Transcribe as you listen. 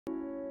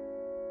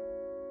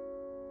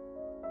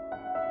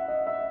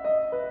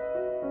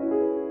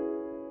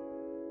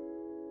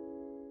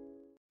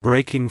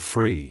Breaking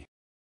Free.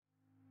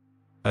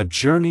 A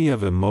journey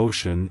of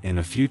emotion in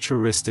a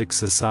futuristic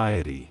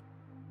society.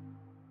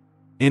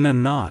 In a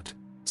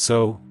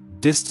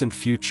not-so-distant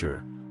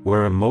future,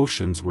 where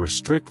emotions were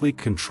strictly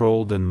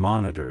controlled and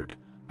monitored,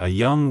 a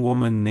young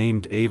woman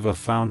named Ava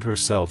found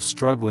herself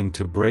struggling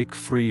to break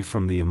free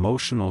from the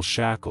emotional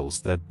shackles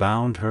that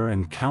bound her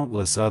and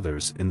countless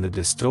others in the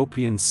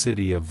dystopian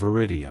city of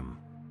Veridium.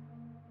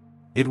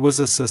 It was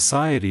a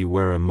society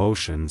where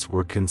emotions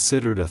were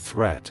considered a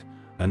threat,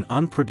 an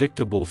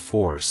unpredictable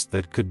force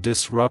that could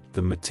disrupt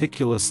the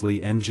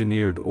meticulously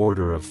engineered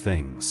order of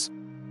things.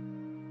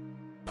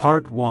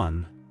 Part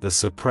 1: The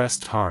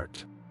Suppressed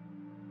Heart.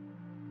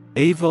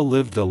 Ava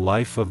lived a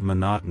life of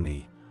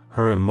monotony,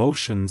 her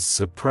emotions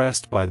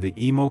suppressed by the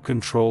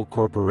EmoControl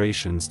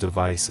Corporation's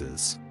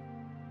devices.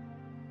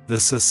 The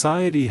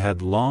society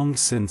had long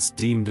since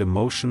deemed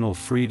emotional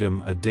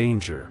freedom a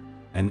danger,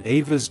 and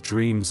Ava's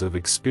dreams of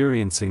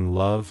experiencing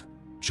love,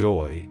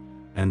 joy,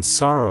 and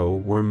sorrow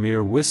were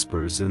mere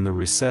whispers in the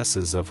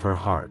recesses of her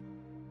heart.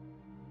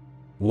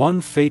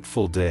 One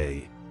fateful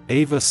day,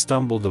 Ava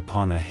stumbled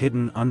upon a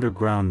hidden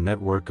underground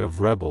network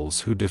of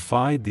rebels who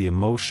defied the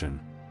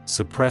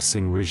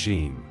emotion-suppressing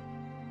regime.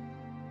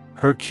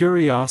 Her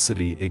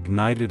curiosity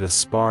ignited a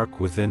spark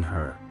within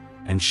her,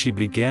 and she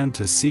began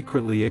to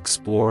secretly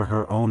explore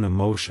her own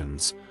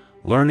emotions,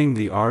 learning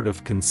the art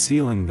of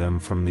concealing them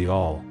from the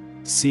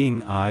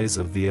all-seeing eyes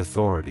of the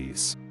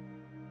authorities.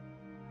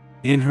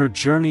 In her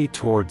journey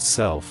towards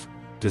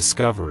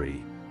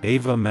self-discovery,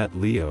 Ava met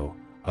Leo,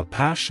 a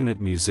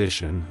passionate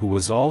musician who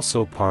was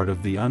also part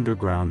of the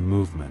underground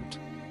movement.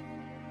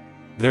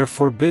 Their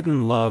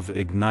forbidden love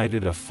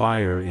ignited a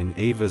fire in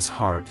Ava's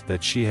heart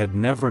that she had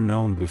never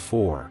known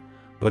before,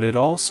 but it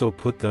also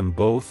put them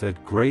both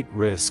at great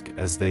risk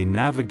as they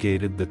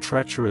navigated the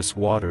treacherous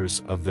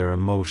waters of their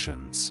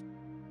emotions.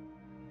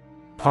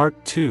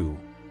 Part 2: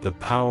 The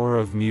Power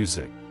of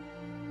Music.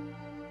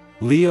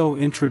 Leo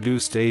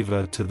introduced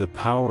Ava to the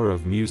power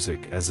of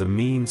music as a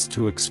means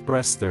to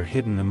express their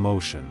hidden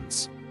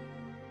emotions.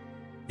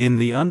 In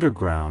the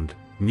underground,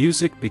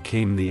 music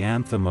became the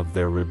anthem of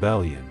their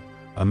rebellion,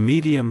 a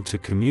medium to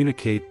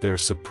communicate their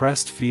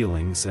suppressed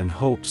feelings and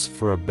hopes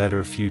for a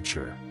better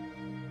future.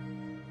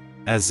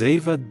 As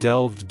Ava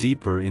delved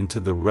deeper into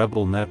the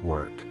rebel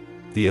network,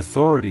 the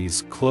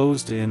authorities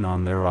closed in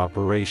on their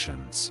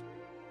operations.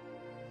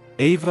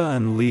 Ava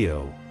and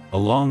Leo,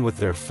 along with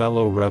their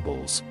fellow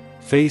rebels,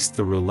 faced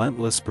the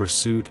relentless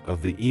pursuit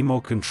of the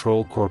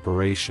EmoControl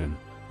Corporation,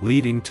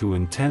 leading to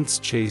intense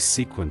chase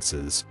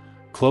sequences,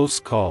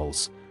 close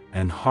calls,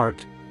 and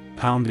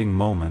heart-pounding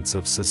moments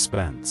of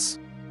suspense.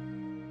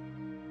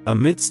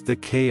 Amidst the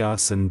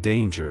chaos and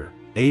danger,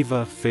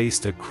 Ava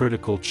faced a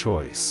critical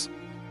choice.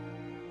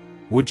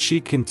 Would she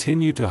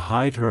continue to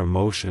hide her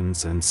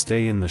emotions and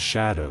stay in the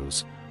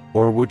shadows,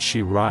 or would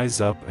she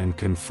rise up and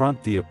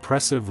confront the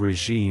oppressive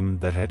regime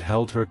that had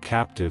held her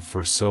captive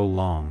for so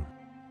long?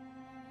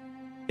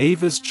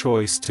 Ava's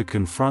choice to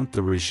confront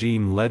the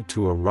regime led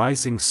to a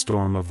rising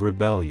storm of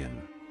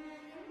rebellion.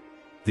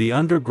 The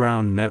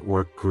underground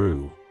network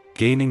grew,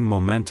 gaining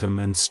momentum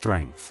and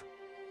strength.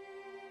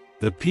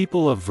 The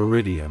people of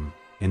Veridium,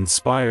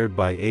 inspired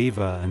by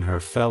Ava and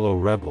her fellow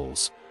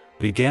rebels,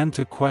 began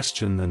to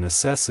question the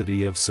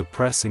necessity of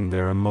suppressing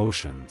their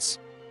emotions.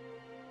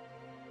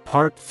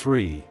 Part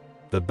 3: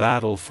 The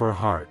Battle for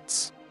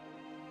Hearts.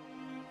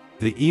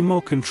 The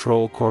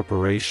EmoControl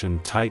Corporation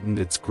tightened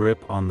its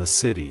grip on the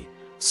city,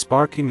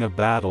 sparking a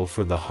battle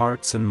for the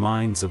hearts and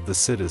minds of the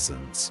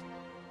citizens.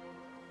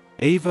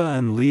 Ava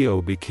and Leo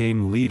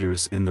became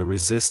leaders in the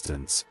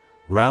resistance,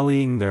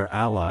 rallying their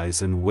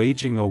allies and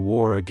waging a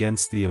war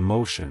against the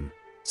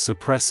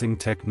emotion-suppressing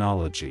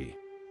technology.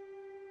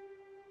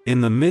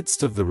 In the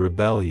midst of the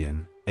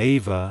rebellion,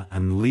 Ava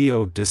and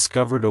Leo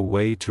discovered a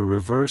way to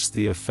reverse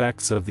the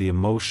effects of the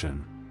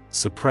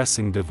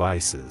emotion-suppressing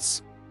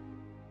devices.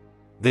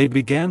 They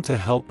began to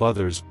help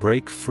others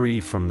break free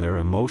from their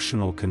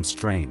emotional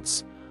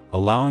constraints,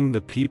 allowing the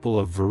people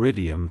of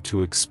Veridium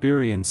to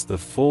experience the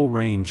full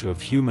range of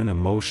human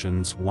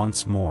emotions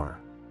once more.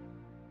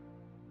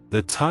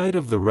 The tide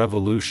of the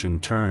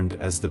revolution turned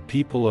as the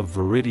people of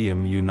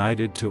Veridium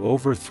united to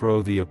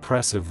overthrow the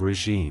oppressive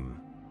regime.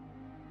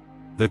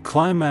 The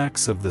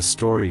climax of the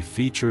story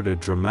featured a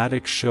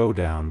dramatic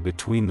showdown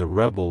between the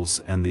rebels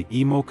and the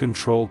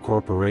EmoControl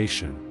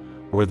Corporation,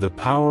 where the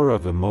power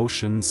of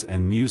emotions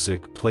and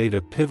music played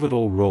a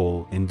pivotal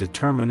role in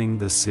determining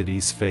the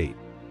city's fate.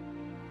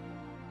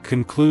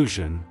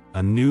 Conclusion: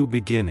 A new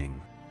beginning.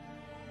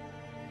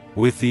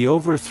 With the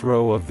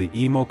overthrow of the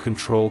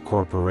EmoControl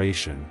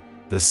Corporation,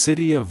 the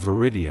city of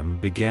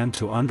Veridium began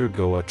to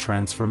undergo a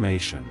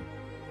transformation.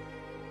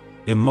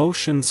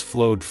 Emotions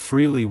flowed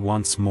freely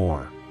once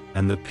more,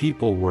 and the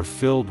people were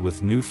filled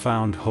with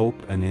newfound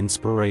hope and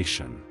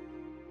inspiration.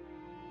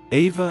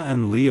 Ava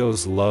and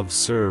Leo's love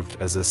served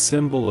as a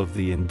symbol of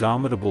the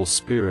indomitable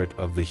spirit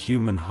of the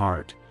human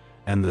heart,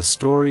 and the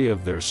story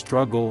of their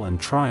struggle and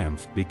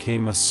triumph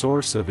became a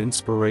source of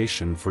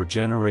inspiration for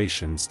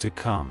generations to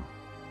come.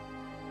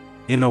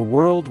 In a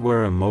world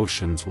where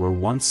emotions were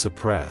once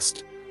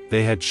suppressed,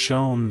 they had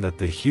shown that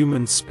the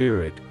human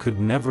spirit could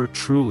never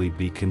truly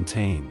be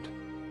contained.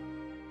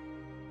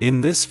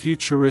 In this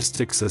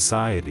futuristic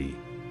society,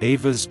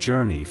 Ava's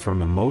journey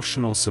from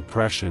emotional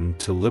suppression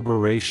to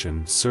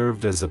liberation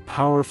served as a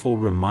powerful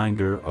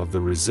reminder of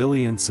the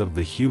resilience of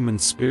the human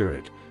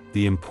spirit,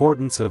 the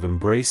importance of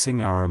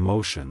embracing our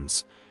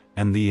emotions,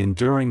 and the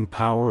enduring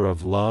power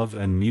of love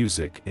and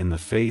music in the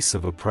face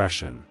of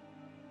oppression.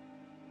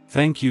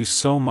 Thank you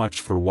so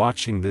much for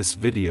watching this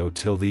video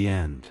till the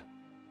end.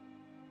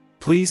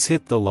 Please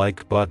hit the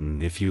like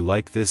button if you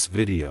like this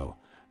video,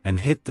 and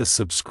hit the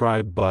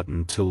subscribe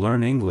button to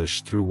learn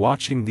English through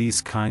watching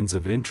these kinds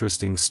of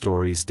interesting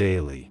stories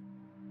daily.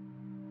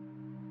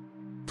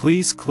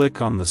 Please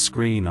click on the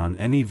screen on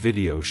any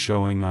video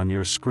showing on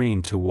your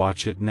screen to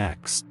watch it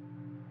next.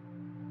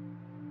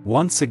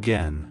 Once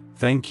again,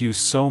 thank you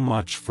so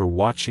much for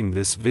watching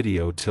this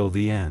video till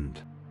the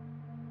end.